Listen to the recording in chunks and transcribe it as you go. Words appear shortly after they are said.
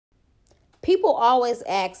People always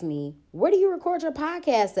ask me, where do you record your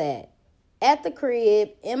podcast at? At the crib,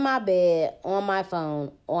 in my bed, on my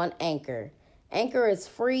phone, on Anchor. Anchor is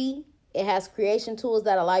free. It has creation tools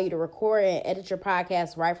that allow you to record and edit your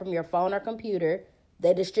podcast right from your phone or computer.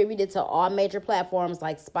 They distribute it to all major platforms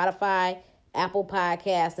like Spotify, Apple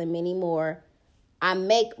Podcasts, and many more. I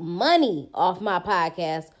make money off my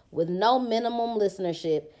podcast with no minimum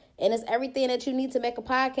listenership. And it's everything that you need to make a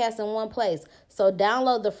podcast in one place. So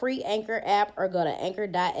download the free Anchor app or go to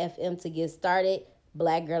anchor.fm to get started.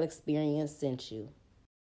 Black Girl Experience sent you.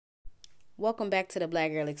 Welcome back to the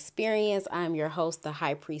Black Girl Experience. I'm your host, the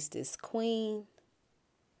High Priestess Queen.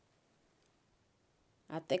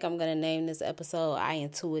 I think I'm going to name this episode, I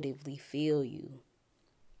Intuitively Feel You.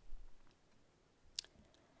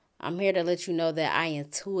 I'm here to let you know that I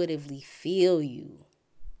intuitively feel you.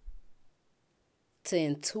 To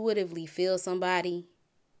intuitively feel somebody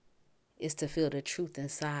is to feel the truth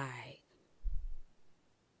inside.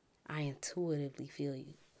 I intuitively feel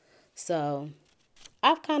you. So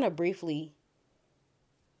I've kind of briefly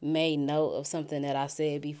made note of something that I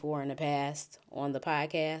said before in the past on the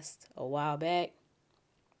podcast a while back.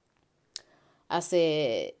 I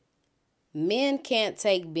said, men can't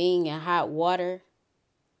take being in hot water,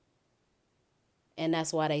 and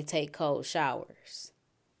that's why they take cold showers.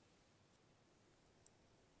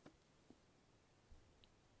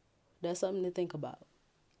 That's something to think about.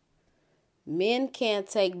 Men can't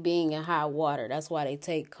take being in hot water. That's why they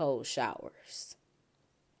take cold showers.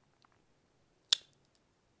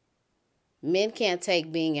 Men can't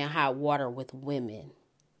take being in hot water with women.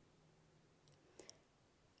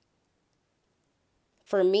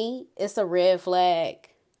 For me, it's a red flag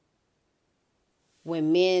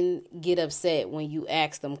when men get upset when you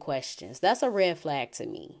ask them questions. That's a red flag to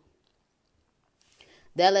me.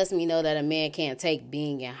 That lets me know that a man can't take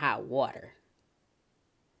being in hot water.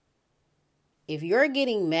 If you're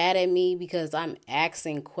getting mad at me because I'm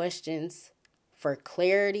asking questions for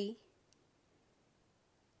clarity,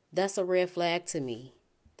 that's a red flag to me.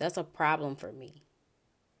 That's a problem for me.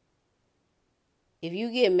 If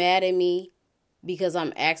you get mad at me because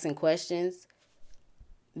I'm asking questions,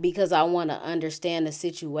 because I want to understand the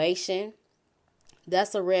situation,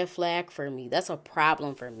 that's a red flag for me. That's a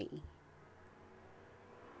problem for me.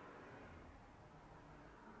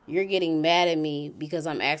 You're getting mad at me because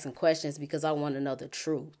I'm asking questions because I want to know the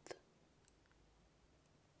truth.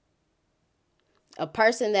 A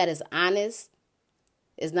person that is honest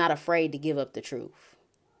is not afraid to give up the truth.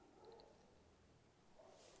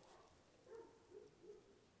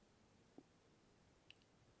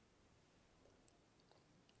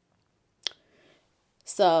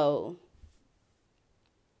 So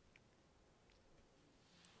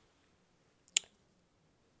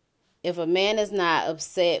if a man is not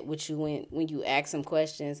upset with you when you ask him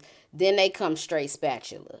questions, then they come straight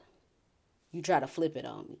spatula. You try to flip it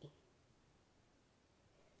on me.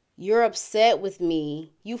 You're upset with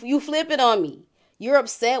me. You flip it on me. You're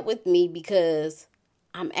upset with me because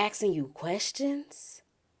I'm asking you questions.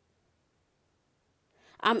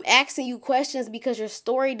 I'm asking you questions because your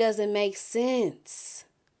story doesn't make sense.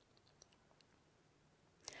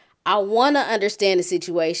 I want to understand the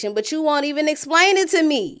situation, but you won't even explain it to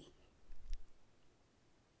me.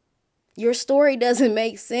 Your story doesn't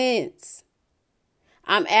make sense.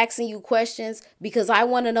 I'm asking you questions because I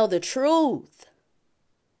want to know the truth.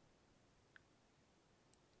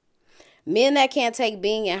 Men that can't take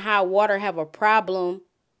being in hot water have a problem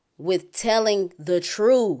with telling the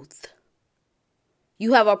truth.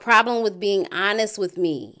 You have a problem with being honest with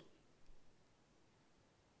me.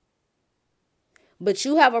 But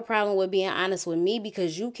you have a problem with being honest with me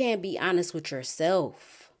because you can't be honest with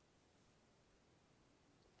yourself.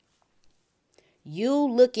 You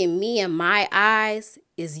looking me in my eyes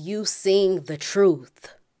is you seeing the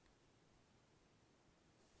truth.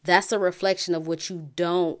 That's a reflection of what you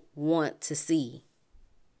don't want to see.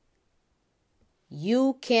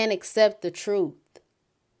 You can't accept the truth.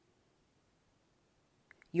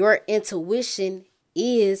 Your intuition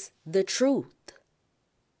is the truth.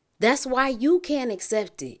 That's why you can't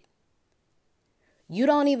accept it. You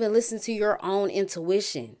don't even listen to your own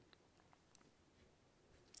intuition.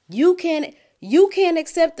 You can't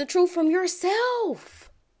accept the truth from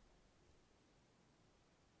yourself.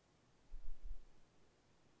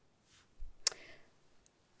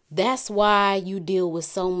 That's why you deal with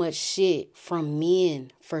so much shit from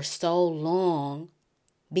men for so long,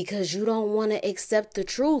 because you don't want to accept the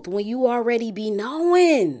truth when you already be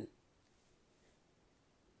knowing.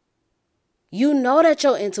 You know that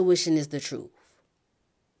your intuition is the truth.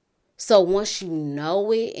 So once you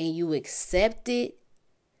know it and you accept it,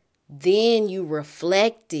 then you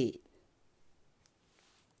reflect it.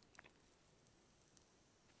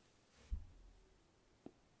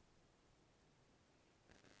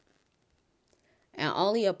 And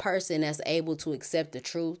only a person that's able to accept the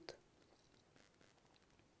truth,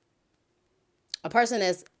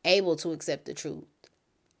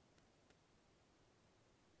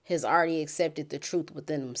 has already accepted the truth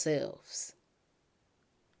within themselves.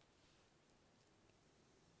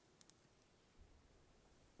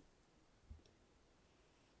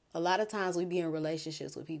 A lot of times we be in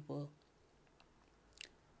relationships with people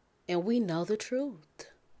and we know the truth.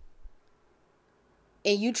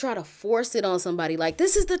 And you try to force it on somebody like,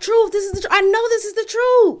 this is the truth. This is the truth. I know this is the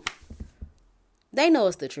truth. They know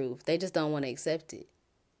it's the truth. They just don't want to accept it.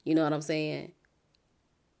 You know what I'm saying?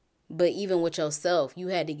 But even with yourself, you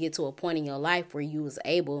had to get to a point in your life where you was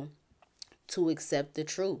able to accept the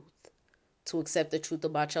truth. To accept the truth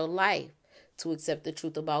about your life. To accept the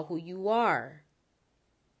truth about who you are.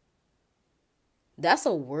 That's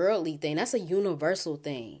a worldly thing. That's a universal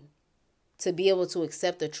thing. To be able to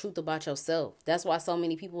accept the truth about yourself. That's why so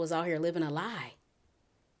many people is out here living a lie.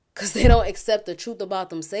 Because they don't accept the truth about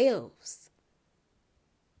themselves.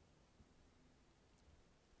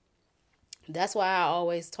 That's why I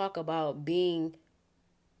always talk about being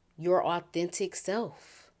your authentic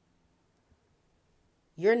self.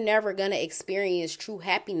 You're never going to experience true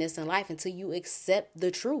happiness in life until you accept the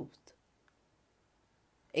truth.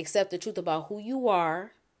 Accept the truth about who you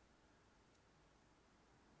are.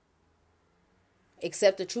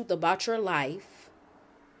 Accept the truth about your life.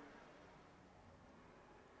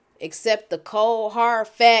 Accept the cold, hard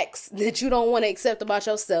facts that you don't want to accept about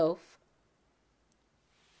yourself.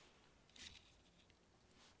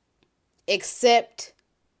 Accept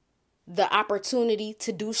the opportunity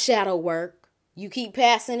to do shadow work. You keep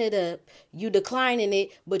passing it up. You declining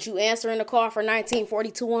it, but you answering the call for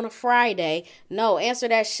 1942 on a Friday. No, answer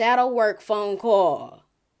that shadow work phone call.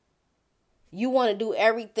 You want to do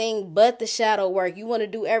everything but the shadow work. You want to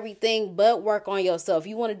do everything but work on yourself.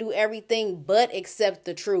 You want to do everything but accept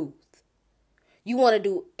the truth. You want to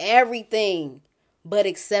do everything but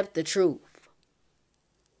accept the truth.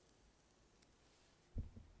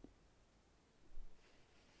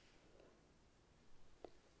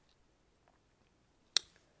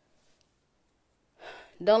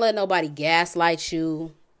 Don't let nobody gaslight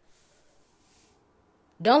you.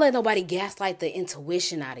 Don't let nobody gaslight the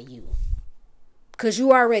intuition out of you. Because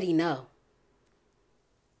you already know.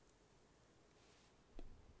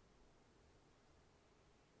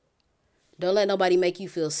 Don't let nobody make you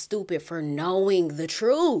feel stupid for knowing the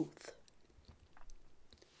truth.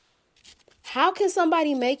 How can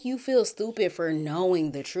somebody make you feel stupid for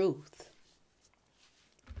knowing the truth?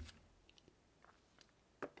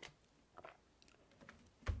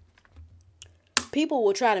 People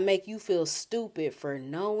will try to make you feel stupid for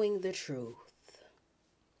knowing the truth.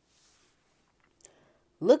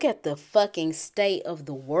 Look at the fucking state of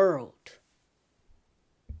the world.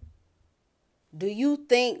 Do you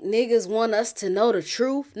think niggas want us to know the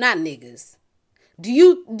truth? Not niggas. Do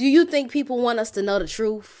you think people want us to know the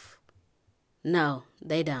truth? No,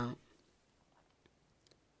 they don't.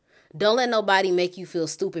 Don't let nobody make you feel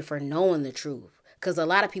stupid for knowing the truth. Because a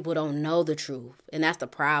lot of people don't know the truth. And that's the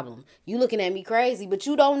problem. You looking at me crazy, but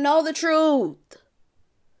you don't know the truth.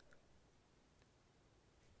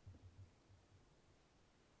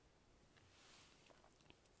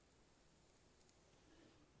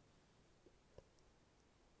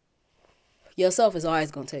 Yourself is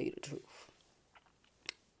always going to tell you the truth.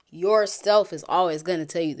 Yourself is always going to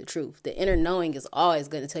tell you the truth. The inner knowing is always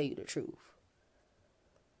going to tell you the truth.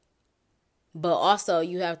 But also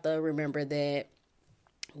you have to remember that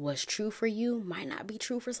what's true for you might not be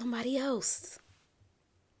true for somebody else.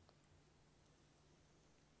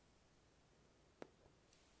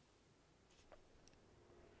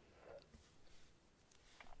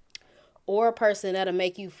 Or a person that'll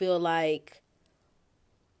make you feel like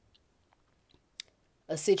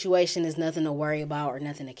a situation is nothing to worry about or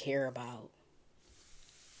nothing to care about.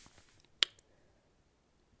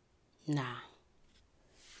 Nah.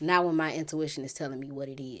 Not when my intuition is telling me what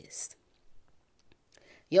it is.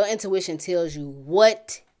 Your intuition tells you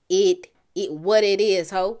what it is,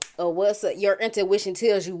 ho. Or your intuition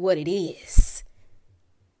tells you what it is.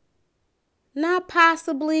 Not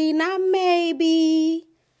possibly, not maybe.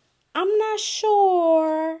 I'm not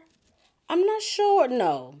sure.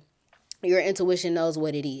 No. Your intuition knows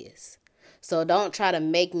what it is. So don't try to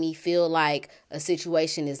make me feel like a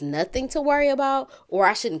situation is nothing to worry about or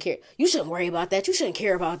I shouldn't care. You shouldn't worry about that. You shouldn't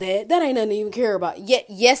care about that. That ain't nothing to even care about.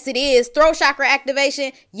 Yes, it is. Throat chakra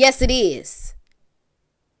activation. Yes, it is.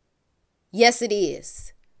 Yes, it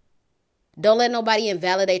is. Don't let nobody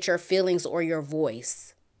invalidate your feelings or your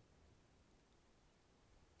voice.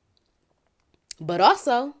 But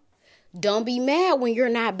also, Don't be mad when you're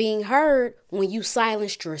not being heard when you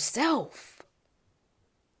silenced yourself.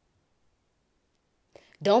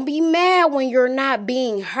 Don't be mad when you're not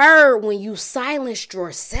being heard when you silenced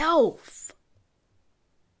yourself.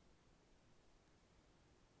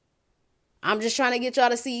 I'm just trying to get y'all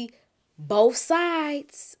to see both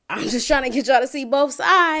sides.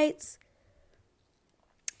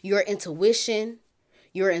 Your intuition,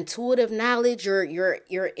 your intuitive knowledge,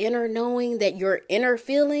 your inner knowing, that your inner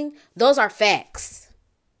feeling, those are facts.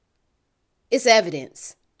 It's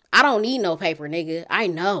evidence. I don't need no paper, nigga. I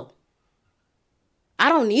know. I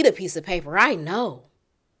don't need a piece of paper. I know.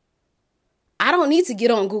 I don't need to get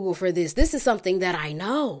on Google for this. This is something that I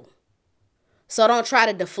know. So don't try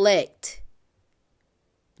to deflect.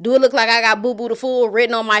 Do it look like I got Boo Boo the Fool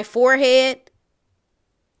written on my forehead?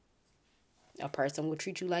 A person will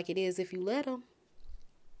treat you like it is if you let them.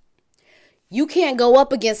 You can't go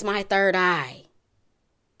up against my third eye.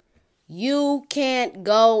 You can't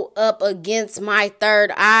go up against my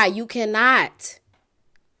third eye. You cannot.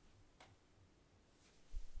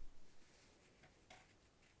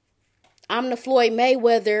 I'm the Floyd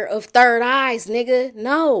Mayweather of third eyes, nigga.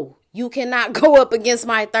 No, you cannot go up against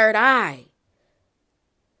my third eye.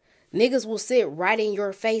 Niggas will sit right in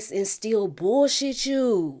your face and still bullshit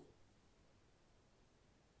you.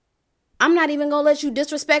 I'm not even gonna let you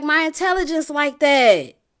disrespect my intelligence like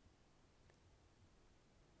that.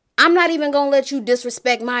 I'm not even gonna let you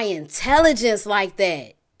disrespect my intelligence like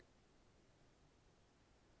that.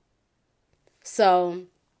 So,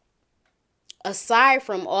 aside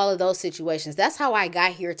from all of those situations, that's how I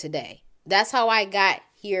got here today.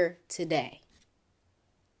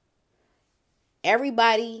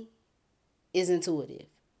 Everybody is intuitive.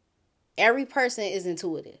 Every person is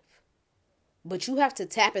intuitive. But you have to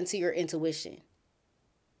tap into your intuition.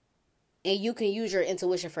 And you can use your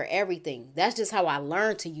intuition for everything. That's just how I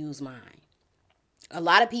learned to use mine. A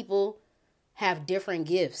lot of people have different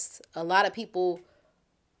gifts. A lot of people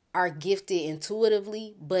are gifted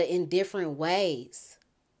intuitively, but in different ways.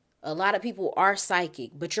 A lot of people are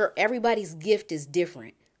psychic, but everybody's gift is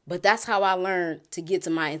different. But that's how I learned to get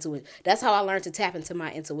to my intuition. That's how I learned to tap into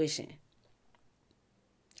my intuition.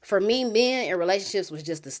 For me, men in relationships was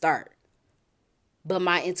just the start. But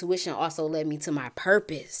my intuition also led me to my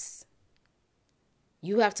purpose.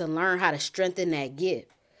 You have to learn how to strengthen that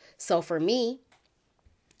gift. So for me,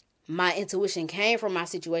 my intuition came from my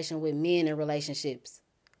situation with men in relationships.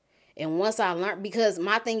 And once I learned, because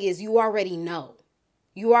my thing is, you already know.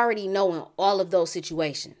 You already know in all of those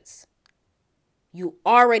situations. You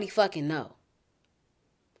already fucking know.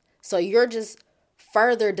 So you're just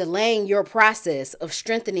further delaying your process of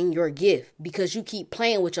strengthening your gift because you keep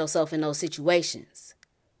playing with yourself in those situations.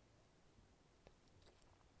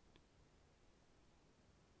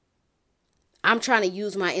 I'm trying to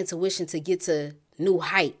use my intuition to get to new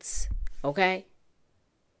heights, okay?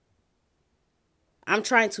 I'm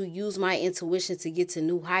trying to use my intuition to get to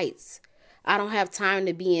new heights. I don't have time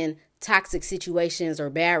to be in toxic situations or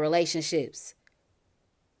bad relationships.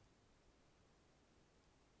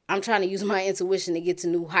 I'm trying to use my intuition to get to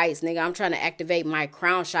new heights, nigga. I'm trying to activate my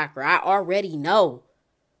crown chakra. I already know.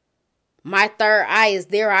 My third eye is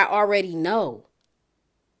there. I already know.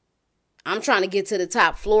 I'm trying to get to the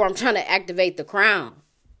top floor. I'm trying to activate the crown.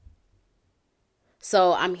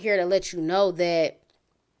 So I'm here to let you know that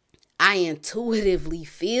I intuitively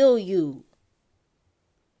feel you.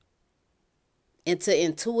 And to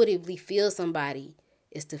intuitively feel somebody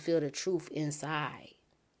is to feel the truth inside.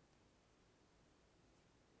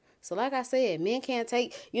 So like I said, men can't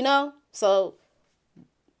take, so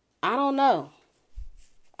I don't know.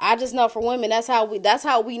 I just know for women, that's how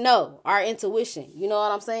we know our intuition. You know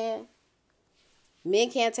what I'm saying?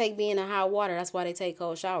 Men can't take being in hot water. That's why they take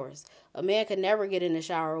cold showers. A man could never get in the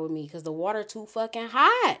shower with me because the water too fucking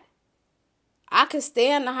hot. I could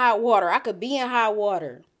stand the hot water. I could be in hot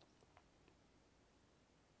water.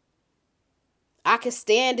 I could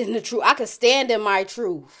stand in the truth. I could stand in my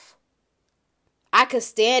truth. I could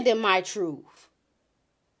stand in my truth.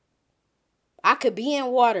 I could be in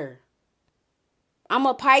water. I'm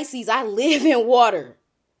a Pisces. I live in water.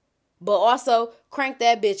 But also crank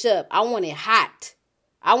that bitch up. I want it hot.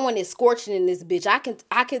 I want it scorching in this bitch.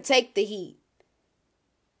 I can take the heat.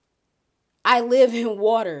 I live in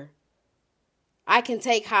water. I can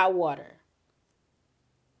take hot water.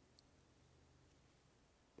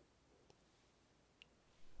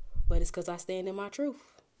 But it's because I stand in my truth.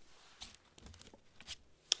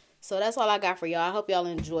 So that's all I got for y'all. I hope y'all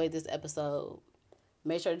enjoyed this episode.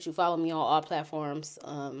 Make sure that you follow me on all platforms.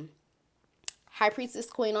 High Priestess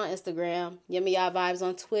Queen on Instagram. Yummy Y'all Vibes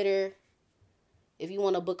on Twitter. If you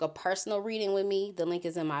want to book a personal reading with me, the link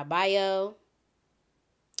is in my bio.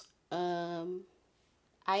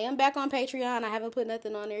 I am back on Patreon. I haven't put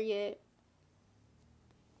nothing on there yet.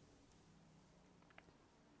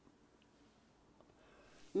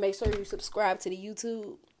 Make sure you subscribe to the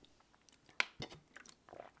YouTube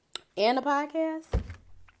and the podcast.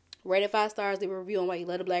 Rate it 5 stars. Leave a review on why you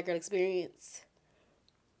love the Black Girl Experience.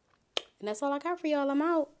 And that's all I got for y'all. I'm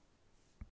out.